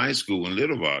Central High School in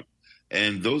Little Rock.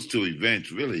 And those two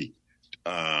events really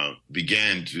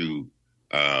began to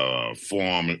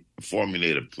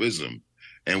formulate a prism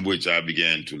in which I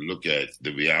began to look at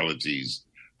the realities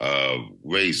of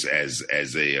race as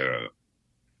they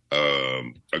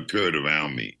occurred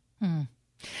around me.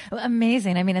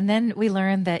 Amazing. I mean, and then we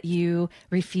learned that you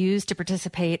refused to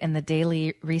participate in the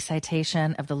daily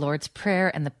recitation of the Lord's Prayer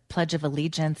and the Pledge of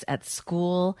Allegiance at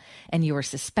school, and you were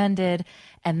suspended.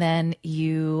 And then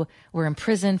you were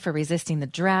imprisoned for resisting the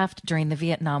draft during the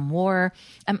Vietnam War.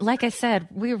 Like I said,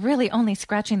 we're really only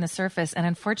scratching the surface, and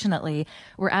unfortunately,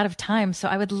 we're out of time. So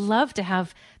I would love to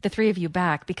have the three of you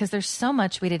back because there's so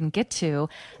much we didn't get to.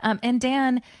 And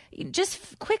Dan,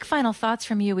 just quick final thoughts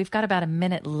from you. We've got about a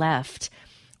minute left.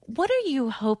 What are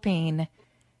you hoping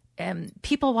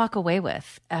people walk away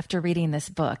with after reading this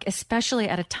book, especially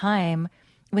at a time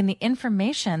when the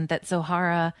information that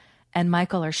Zohara and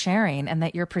Michael are sharing and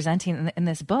that you're presenting in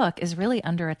this book is really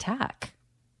under attack?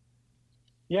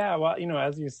 Yeah, well,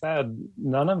 as you said,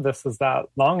 none of this is that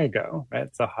long ago, right?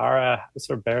 Zohara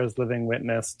sort of bears living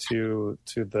witness to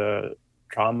the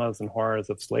dramas and horrors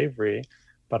of slavery.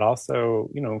 But also,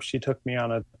 she took me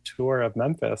on a tour of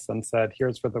Memphis and said,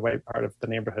 here's where the white part of the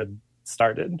neighborhood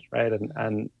started, right?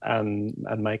 And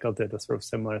Michael did a sort of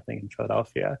similar thing in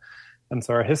Philadelphia. And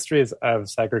so our histories of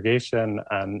segregation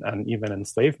and even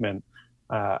enslavement,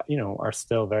 are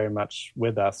still very much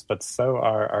with us, but so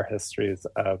are our histories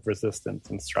of resistance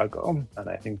and struggle. And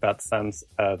I think that sense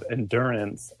of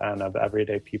endurance and of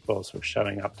everyday people sort of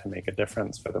showing up to make a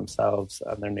difference for themselves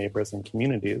and their neighbors and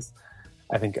communities,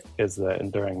 I think is the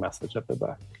enduring message of the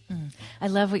book. I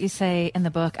love what you say in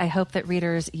the book. I hope that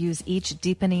readers use each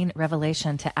deepening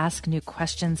revelation to ask new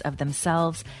questions of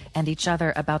themselves and each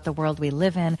other about the world we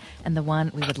live in and the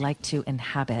one we would like to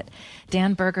inhabit.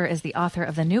 Dan Berger is the author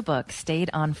of the new book, Stayed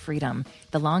on Freedom,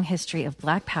 The Long History of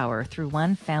Black Power Through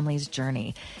One Family's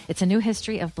Journey. It's a new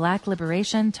history of Black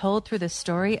liberation told through the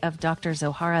story of Dr.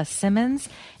 Zoharah Simmons,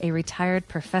 a retired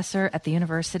professor at the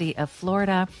University of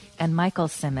Florida, and Michael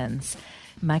Simmons.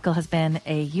 Michael has been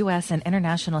a U.S. and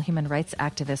international human rights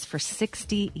activist for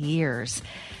 60 years.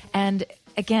 And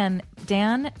again,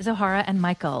 Dan, Zoharah, and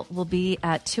Michael will be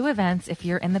at two events if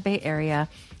you're in the Bay Area,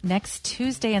 next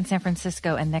Tuesday in San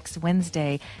Francisco and next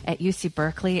Wednesday at UC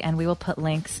Berkeley, and we will put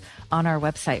links on our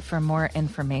website for more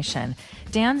information.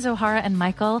 Dan, Zoharah, and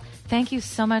Michael, thank you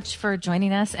so much for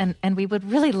joining us, and we would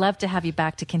really love to have you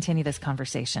back to continue this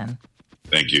conversation.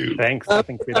 Thank you. Thanks. I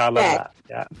think we'd all love that.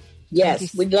 Yeah.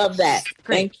 Yes, we'd love that.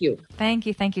 Great. Thank you. Thank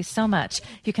you. Thank you so much.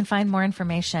 You can find more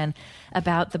information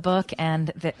about the book and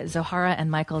Zoharah and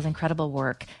Michael's incredible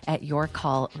work at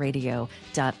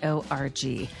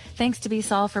yourcallradio.org. Thanks to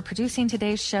B-Sol for producing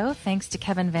today's show. Thanks to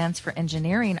Kevin Vance for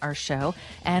engineering our show.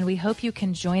 And we hope you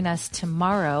can join us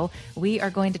tomorrow. We are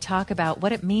going to talk about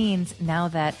what it means now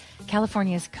that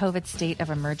California's COVID state of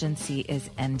emergency is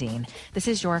ending. This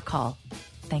is Your Call.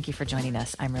 Thank you for joining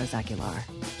us. I'm Rose Aguilar.